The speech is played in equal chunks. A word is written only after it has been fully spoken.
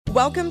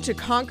Welcome to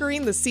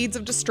Conquering the Seeds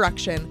of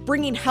Destruction,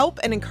 bringing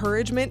help and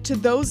encouragement to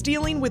those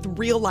dealing with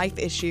real-life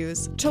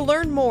issues. To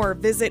learn more,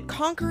 visit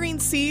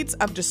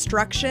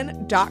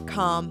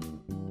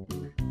conqueringseedsofdestruction.com.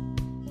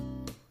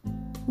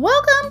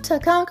 Welcome to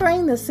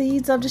Conquering the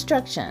Seeds of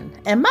Destruction,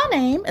 and my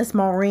name is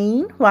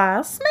Maureen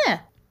Y. Smith.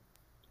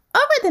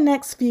 Over the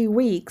next few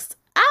weeks,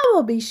 I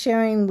will be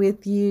sharing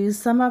with you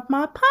some of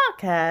my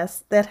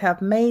podcasts that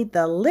have made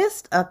the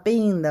list of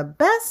being the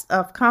best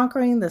of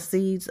conquering the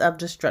seeds of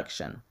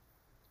destruction.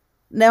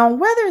 Now,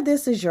 whether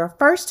this is your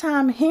first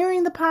time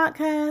hearing the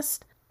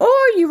podcast or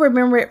you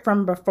remember it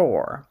from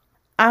before,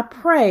 I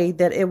pray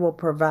that it will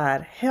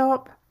provide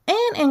help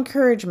and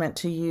encouragement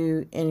to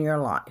you in your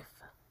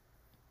life.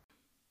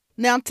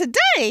 Now,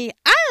 today,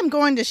 I am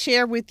going to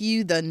share with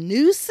you the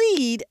new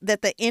seed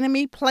that the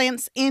enemy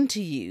plants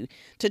into you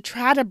to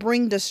try to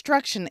bring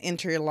destruction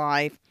into your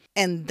life,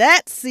 and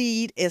that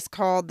seed is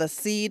called the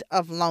seed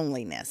of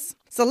loneliness.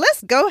 So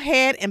let's go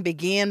ahead and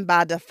begin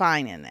by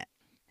defining it.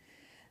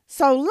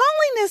 So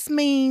loneliness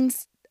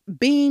means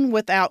being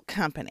without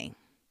company.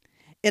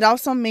 It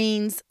also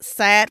means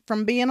sad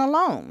from being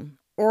alone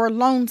or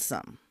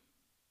lonesome.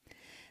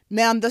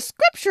 Now, the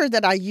scripture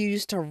that I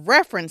use to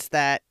reference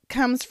that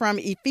comes from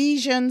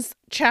Ephesians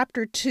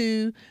chapter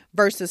 2,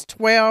 verses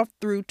 12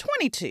 through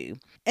 22.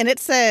 And it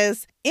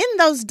says, "In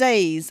those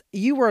days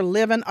you were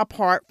living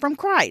apart from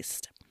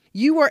Christ.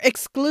 You were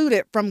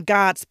excluded from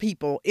God's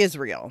people,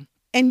 Israel,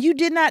 and you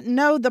did not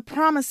know the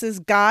promises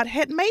God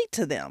had made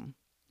to them.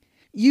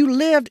 You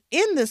lived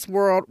in this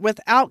world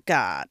without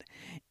God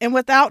and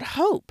without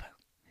hope.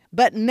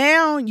 But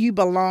now you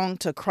belong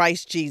to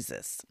Christ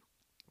Jesus.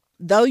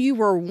 Though you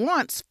were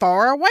once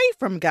far away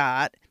from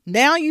God,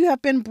 now you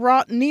have been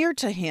brought near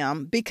to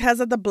him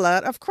because of the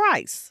blood of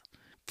Christ.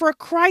 For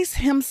Christ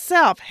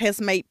himself has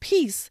made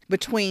peace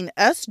between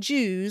us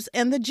Jews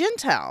and the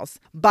Gentiles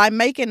by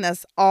making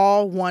us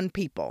all one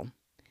people.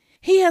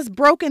 He has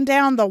broken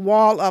down the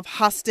wall of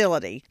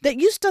hostility that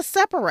used to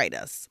separate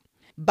us.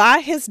 By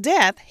his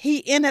death,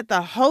 he ended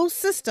the whole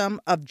system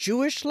of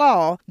Jewish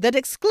law that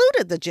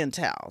excluded the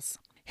Gentiles.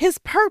 His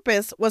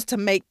purpose was to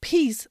make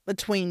peace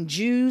between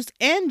Jews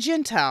and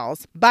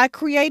Gentiles by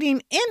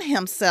creating in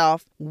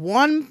himself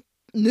one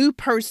new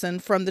person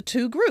from the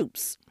two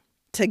groups.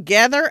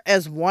 Together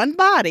as one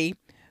body,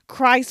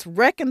 Christ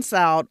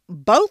reconciled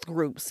both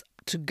groups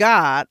to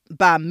God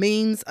by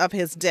means of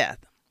his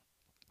death,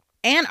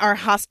 and our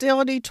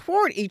hostility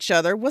toward each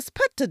other was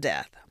put to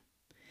death.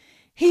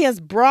 He has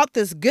brought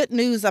this good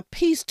news of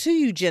peace to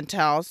you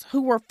Gentiles who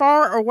were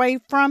far away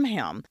from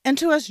him, and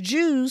to us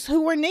Jews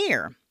who were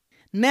near.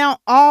 Now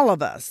all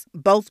of us,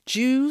 both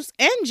Jews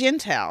and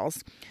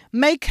Gentiles,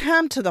 may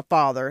come to the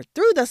Father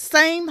through the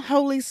same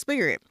Holy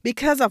Spirit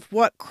because of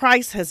what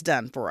Christ has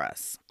done for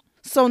us.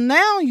 So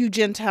now you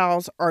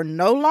Gentiles are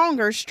no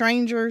longer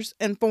strangers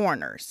and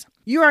foreigners.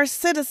 You are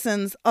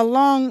citizens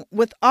along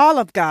with all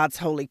of God's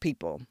holy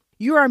people.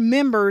 You are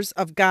members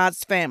of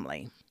God's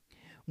family.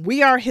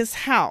 We are his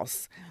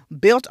house,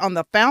 built on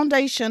the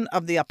foundation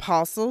of the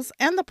apostles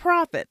and the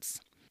prophets,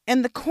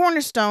 and the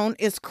cornerstone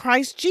is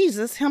Christ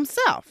Jesus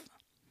himself.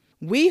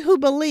 We who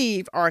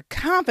believe are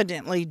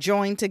confidently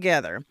joined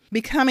together,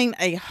 becoming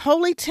a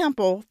holy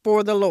temple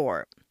for the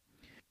Lord.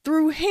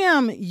 Through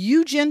him,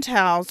 you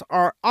Gentiles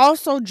are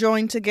also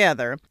joined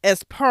together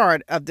as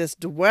part of this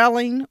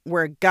dwelling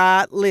where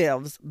God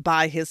lives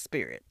by his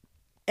Spirit."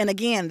 And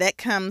again, that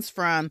comes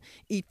from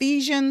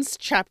Ephesians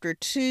chapter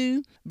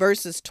 2,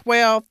 verses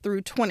 12 through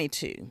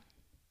 22.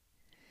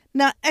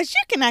 Now, as you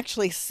can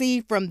actually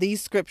see from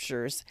these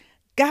scriptures,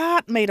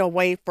 God made a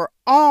way for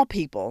all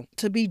people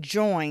to be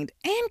joined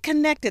and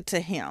connected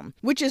to him,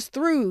 which is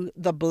through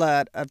the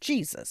blood of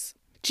Jesus.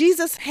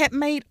 Jesus had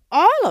made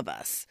all of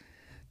us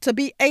to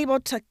be able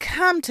to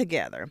come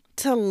together,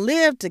 to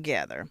live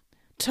together,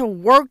 to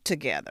work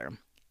together,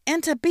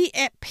 and to be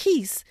at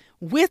peace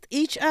with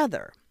each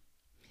other.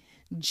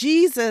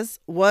 Jesus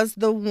was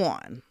the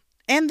one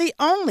and the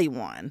only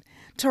one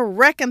to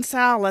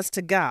reconcile us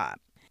to God,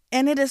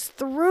 and it is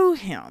through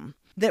him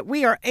that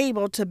we are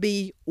able to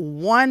be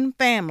one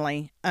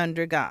family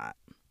under God.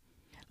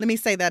 Let me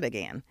say that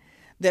again,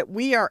 that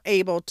we are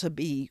able to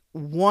be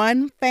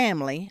one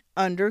family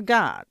under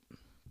God.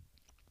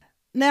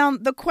 Now,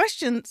 the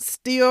question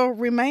still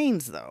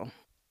remains, though.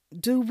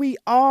 Do we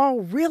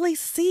all really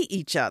see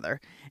each other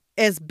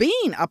as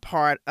being a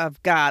part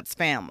of God's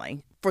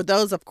family? For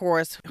those, of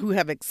course, who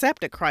have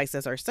accepted Christ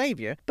as our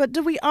Savior. But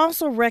do we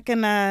also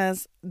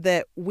recognize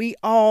that we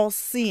all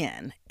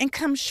sin and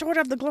come short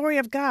of the glory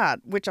of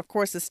God, which, of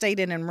course, is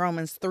stated in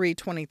Romans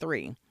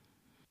 3:23?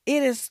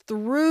 It is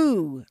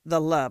through the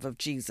love of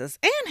Jesus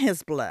and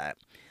his blood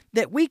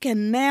that we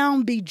can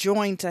now be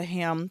joined to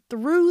him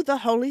through the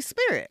Holy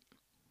Spirit.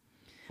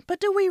 But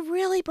do we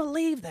really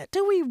believe that?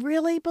 Do we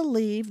really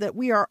believe that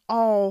we are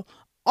all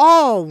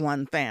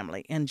one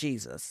family in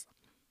Jesus?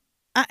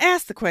 I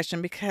ask the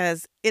question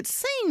because it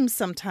seems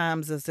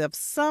sometimes as if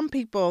some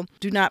people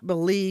do not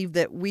believe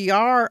that we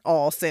are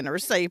all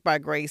sinners saved by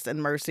grace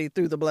and mercy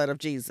through the blood of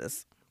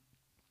Jesus.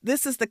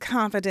 This is the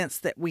confidence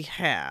that we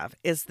have,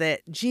 is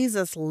that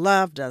Jesus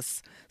loved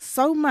us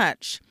so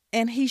much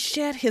and he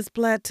shed his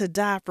blood to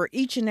die for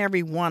each and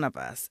every one of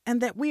us,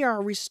 and that we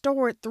are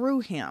restored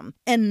through him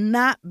and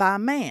not by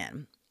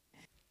man.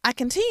 I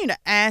continue to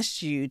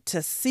ask you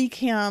to seek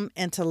him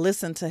and to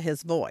listen to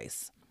his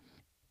voice.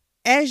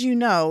 As you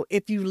know,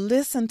 if you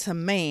listen to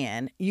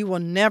man, you will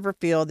never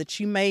feel that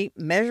you may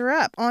measure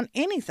up on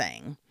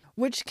anything,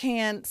 which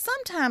can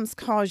sometimes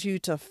cause you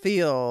to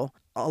feel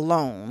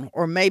alone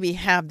or maybe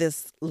have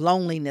this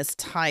loneliness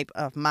type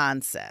of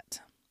mindset.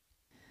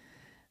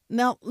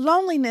 Now,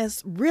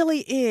 loneliness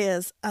really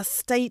is a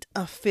state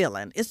of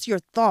feeling. It's your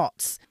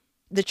thoughts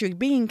that you're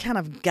being kind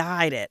of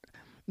guided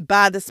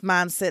by this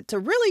mindset to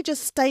really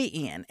just stay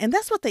in. And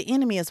that's what the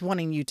enemy is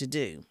wanting you to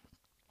do.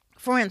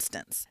 For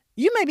instance,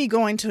 you may be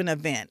going to an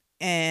event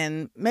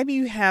and maybe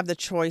you have the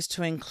choice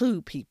to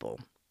include people,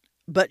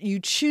 but you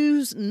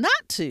choose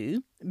not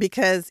to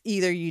because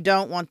either you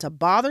don't want to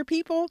bother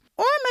people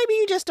or maybe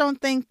you just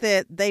don't think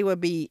that they would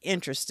be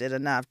interested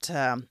enough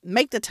to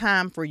make the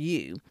time for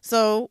you.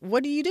 So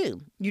what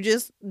do? You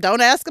just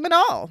don't ask them at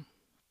all.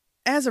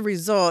 As a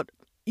result,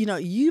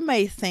 you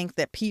may think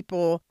that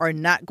people are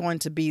not going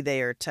to be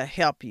there to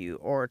help you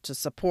or to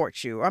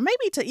support you or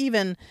maybe to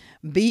even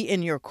be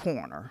in your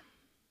corner.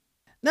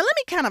 Now, let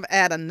me kind of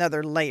add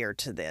another layer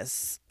to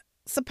this.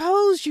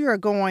 Suppose you are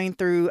going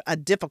through a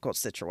difficult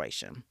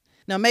situation.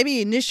 Now,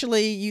 maybe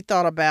initially you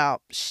thought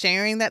about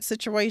sharing that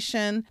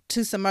situation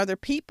to some other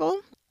people,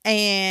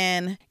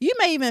 and you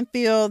may even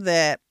feel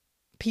that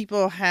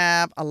people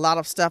have a lot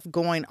of stuff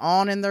going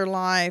on in their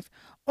life,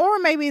 or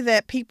maybe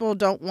that people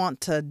don't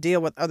want to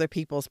deal with other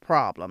people's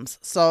problems.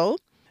 So,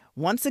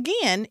 once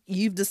again,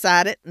 you've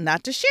decided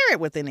not to share it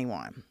with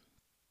anyone.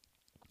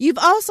 You've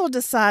also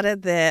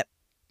decided that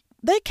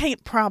they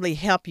can't probably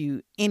help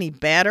you any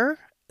better.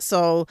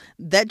 So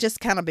that just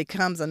kind of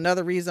becomes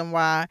another reason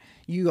why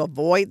you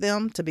avoid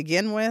them to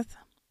begin with.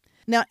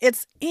 Now,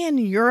 it's in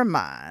your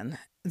mind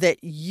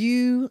that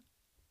you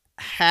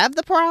have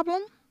the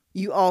problem.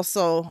 You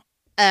also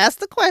ask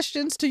the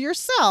questions to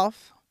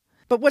yourself.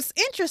 But what's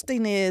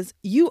interesting is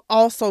you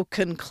also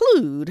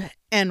conclude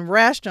and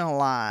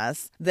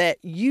rationalize that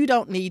you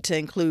don't need to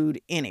include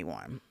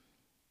anyone.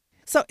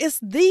 So it's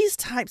these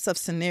types of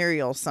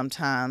scenarios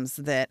sometimes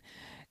that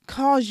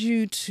cause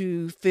you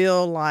to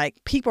feel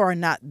like people are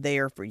not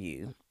there for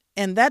you.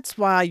 And that's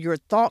why your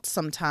thoughts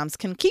sometimes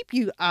can keep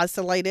you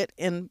isolated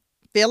and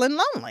feeling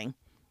lonely.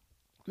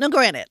 Now,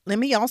 granted, let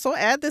me also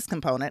add this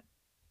component.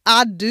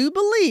 I do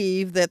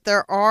believe that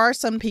there are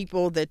some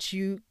people that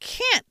you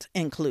can't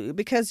include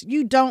because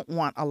you don't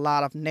want a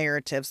lot of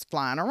narratives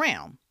flying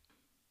around.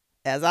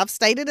 As I've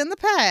stated in the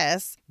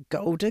past,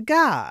 go to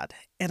God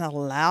and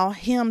allow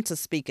him to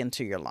speak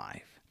into your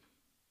life.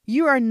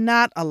 You are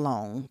not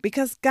alone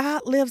because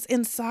God lives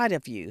inside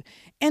of you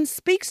and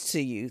speaks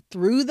to you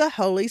through the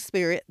Holy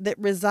Spirit that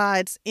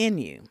resides in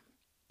you.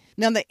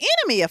 Now, the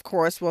enemy, of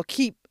course, will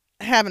keep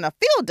having a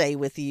field day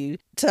with you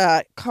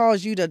to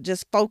cause you to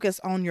just focus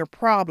on your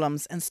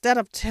problems instead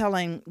of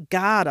telling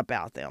God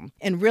about them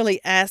and really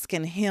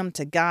asking him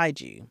to guide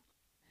you.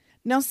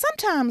 Now,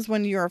 sometimes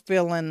when you're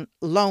feeling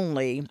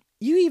lonely,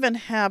 you even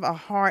have a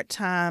hard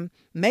time,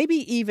 maybe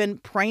even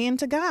praying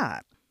to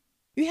God.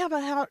 You have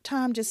a hard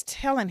time just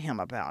telling him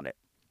about it.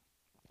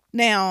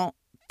 Now,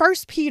 1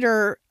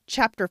 Peter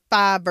chapter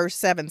 5, verse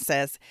 7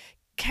 says,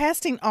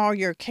 casting all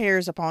your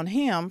cares upon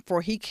him,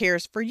 for he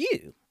cares for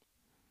you.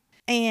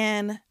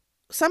 And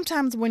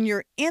sometimes when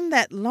you're in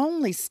that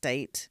lonely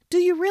state, do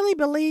you really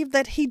believe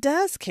that he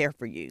does care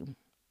for you?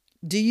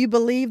 Do you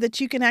believe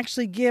that you can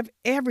actually give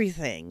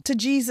everything to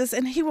Jesus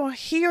and he will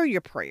hear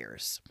your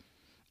prayers?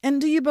 And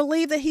do you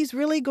believe that he's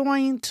really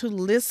going to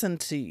listen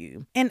to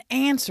you and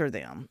answer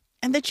them?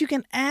 And that you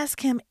can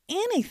ask him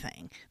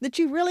anything, that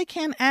you really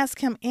can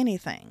ask him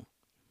anything.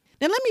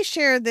 Now, let me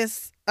share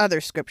this other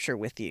scripture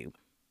with you.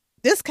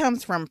 This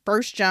comes from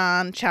 1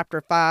 John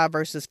chapter 5,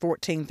 verses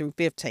 14 through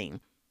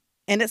 15.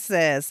 And it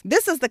says,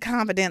 this is the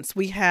confidence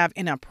we have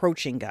in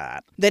approaching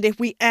God, that if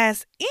we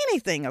ask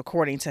anything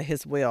according to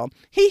his will,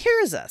 he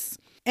hears us.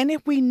 And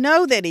if we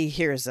know that he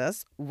hears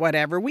us,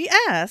 whatever we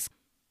ask,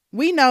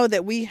 we know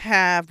that we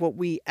have what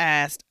we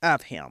asked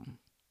of him.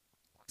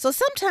 So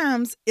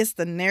sometimes it's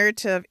the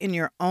narrative in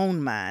your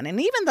own mind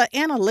and even the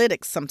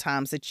analytics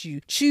sometimes that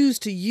you choose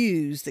to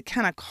use that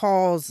kind of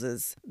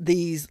causes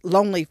these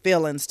lonely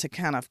feelings to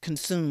kind of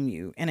consume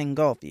you and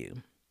engulf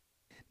you.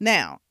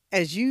 Now,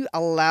 as you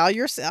allow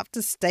yourself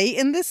to stay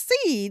in the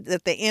seed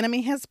that the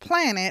enemy has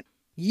planted,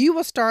 you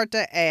will start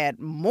to add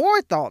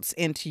more thoughts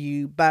into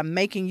you by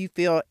making you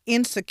feel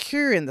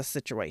insecure in the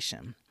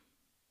situation.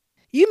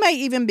 You may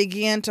even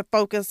begin to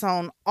focus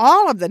on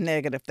all of the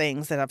negative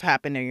things that have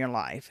happened in your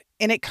life,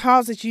 and it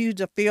causes you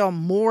to feel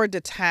more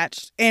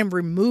detached and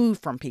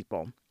removed from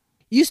people.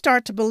 You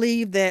start to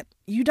believe that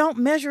you don't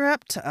measure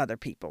up to other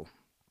people.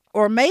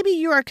 Or maybe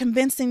you are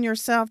convincing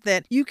yourself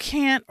that you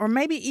can't or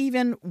maybe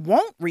even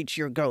won't reach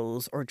your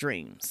goals or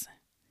dreams.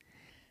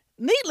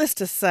 Needless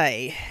to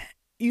say,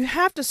 you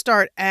have to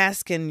start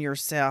asking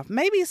yourself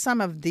maybe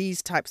some of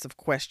these types of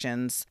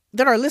questions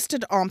that are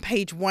listed on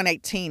page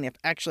 118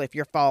 if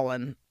you're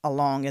following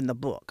along in the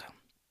book.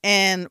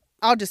 And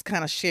I'll just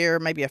kind of share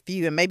maybe a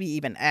few and maybe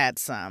even add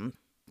some.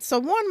 So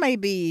one may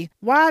be,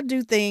 why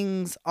do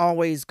things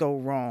always go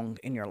wrong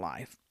in your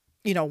life?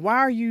 Why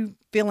are you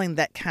feeling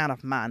that kind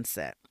of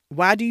mindset?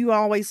 Why do you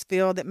always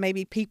feel that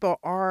maybe people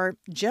are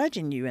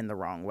judging you in the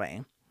wrong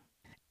way?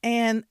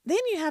 And then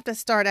you have to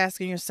start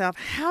asking yourself,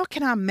 how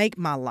can I make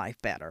my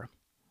life better?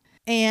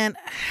 And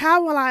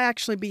how will I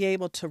actually be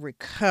able to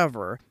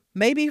recover,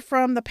 maybe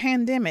from the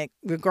pandemic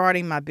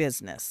regarding my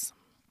business?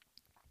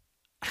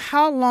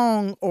 How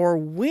long or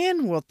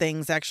when will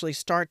things actually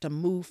start to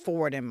move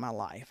forward in my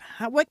life?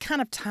 What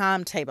kind of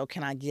timetable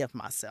can I give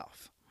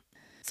myself?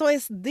 So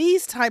it's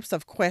these types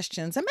of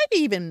questions, and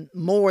maybe even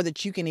more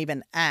that you can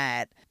even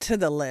add to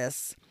the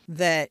list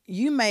that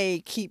you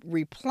may keep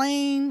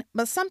replaying,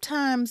 but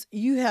sometimes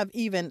you have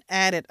even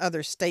added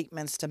other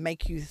statements to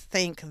make you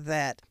think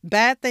that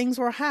bad things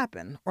will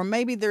happen, or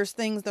maybe there's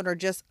things that are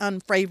just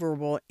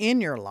unfavorable in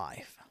your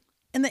life.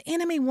 And the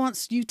enemy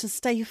wants you to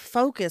stay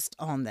focused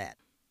on that.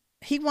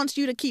 He wants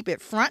you to keep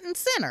it front and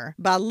center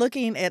by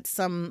looking at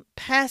some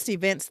past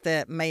events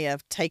that may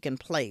have taken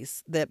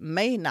place that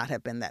may not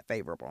have been that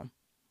favorable.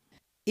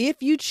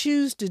 If you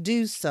choose to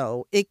do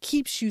so, it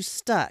keeps you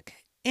stuck.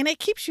 And it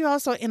keeps you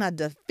also in a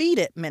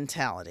defeated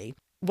mentality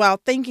while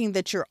thinking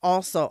that you're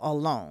also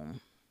alone.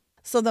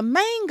 So the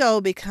main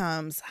goal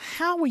becomes,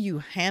 how will you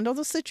handle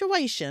the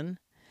situation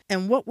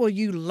and what will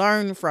you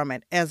learn from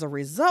it as a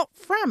result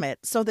from it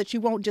so that you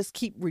won't just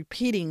keep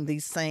repeating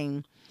these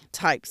same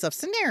types of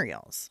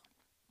scenarios?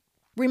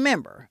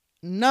 Remember,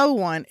 no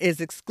one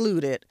is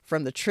excluded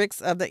from the tricks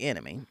of the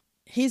enemy.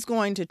 He's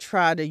going to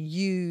try to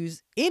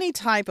use any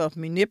type of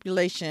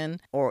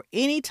manipulation or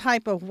any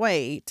type of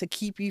way to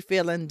keep you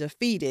feeling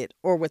defeated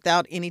or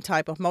without any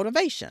type of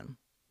motivation.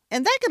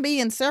 And that can be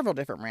in several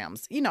different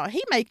realms. He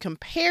may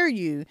compare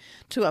you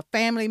to a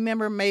family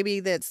member maybe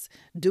that's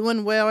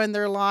doing well in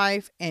their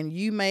life, and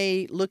you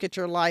may look at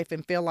your life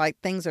and feel like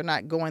things are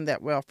not going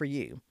that well for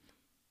you.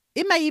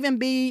 It may even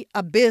be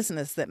a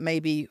business that may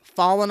be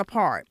falling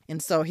apart.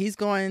 And so he's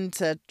going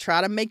to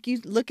try to make you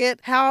look at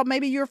how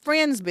maybe your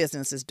friend's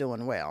business is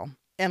doing well.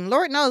 And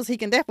Lord knows he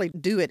can definitely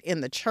do it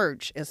in the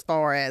church, as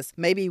far as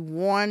maybe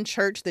one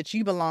church that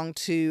you belong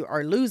to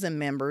are losing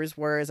members,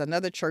 whereas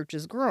another church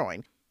is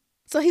growing.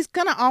 So he's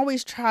going to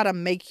always try to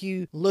make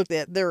you look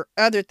at there are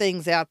other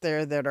things out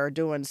there that are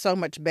doing so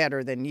much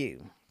better than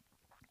you.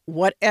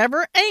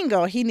 Whatever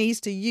angle he needs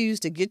to use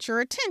to get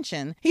your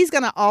attention, he's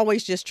going to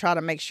always just try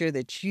to make sure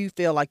that you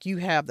feel like you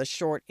have the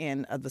short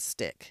end of the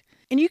stick.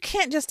 And you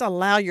can't just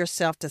allow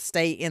yourself to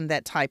stay in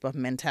that type of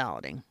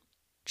mentality.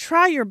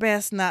 Try your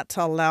best not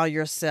to allow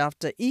yourself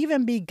to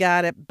even be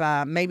guided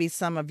by maybe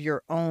some of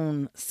your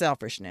own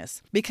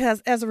selfishness,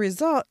 because as a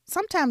result,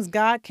 sometimes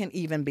God can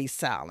even be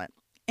silent.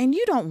 And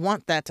you don't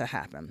want that to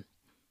happen.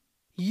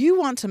 You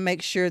want to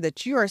make sure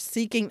that you are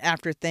seeking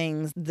after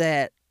things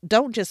that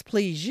don't just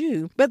please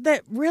you, but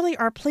that really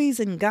are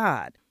pleasing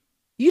God.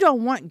 You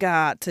don't want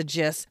God to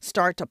just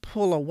start to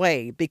pull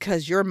away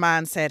because your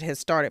mindset has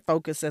started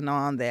focusing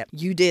on that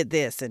you did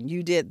this and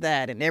you did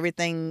that and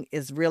everything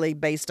is really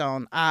based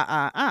on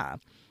I.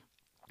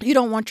 You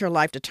don't want your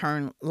life to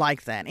turn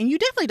like that. And you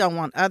definitely don't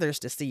want others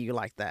to see you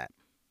like that.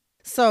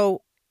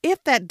 So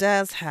if that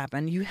does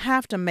happen, you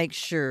have to make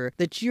sure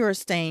that you are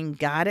staying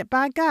guided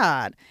by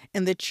God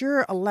and that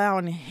you're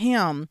allowing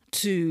Him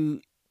to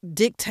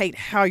dictate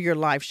how your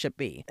life should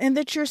be, and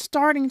that you're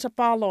starting to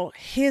follow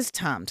His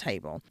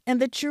timetable,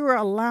 and that you're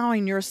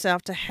allowing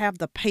yourself to have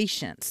the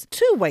patience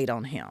to wait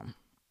on Him.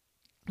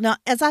 Now,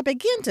 as I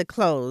begin to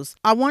close,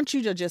 I want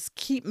you to just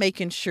keep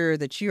making sure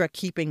that you are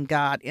keeping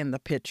God in the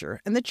picture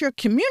and that you're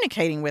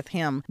communicating with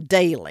Him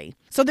daily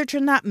so that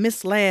you're not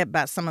misled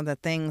by some of the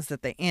things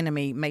that the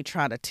enemy may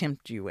try to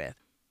tempt you with.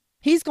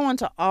 He's going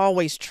to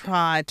always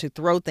try to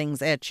throw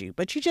things at you,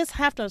 but you just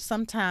have to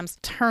sometimes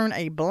turn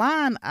a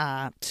blind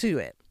eye to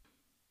it.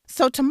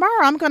 So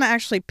tomorrow I'm going to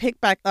actually pick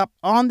back up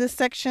on this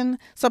section.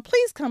 So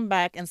please come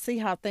back and see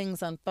how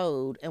things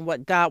unfold and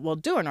what God will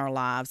do in our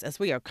lives as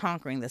we are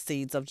conquering the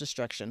seeds of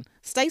destruction.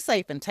 Stay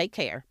safe and take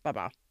care.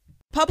 Bye-bye.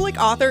 Public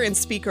author and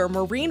speaker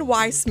Maureen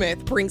Y.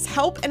 Smith brings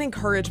help and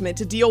encouragement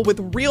to deal with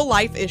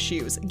real-life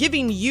issues,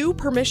 giving you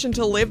permission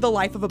to live the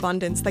life of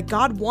abundance that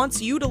God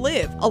wants you to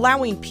live,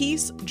 allowing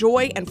peace,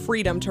 joy, and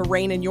freedom to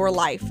reign in your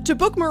life. To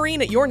book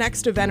Maureen at your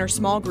next event or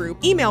small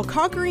group, email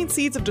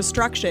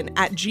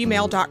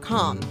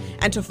conqueringseedsofdestruction@gmail.com.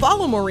 And to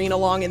follow Maureen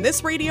along in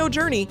this radio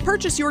journey,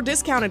 purchase your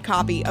discounted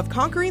copy of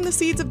Conquering the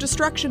Seeds of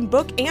Destruction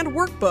book and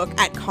workbook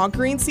at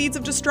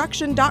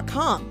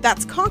conqueringseedsofdestruction.com.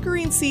 That's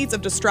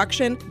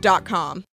conqueringseedsofdestruction.com.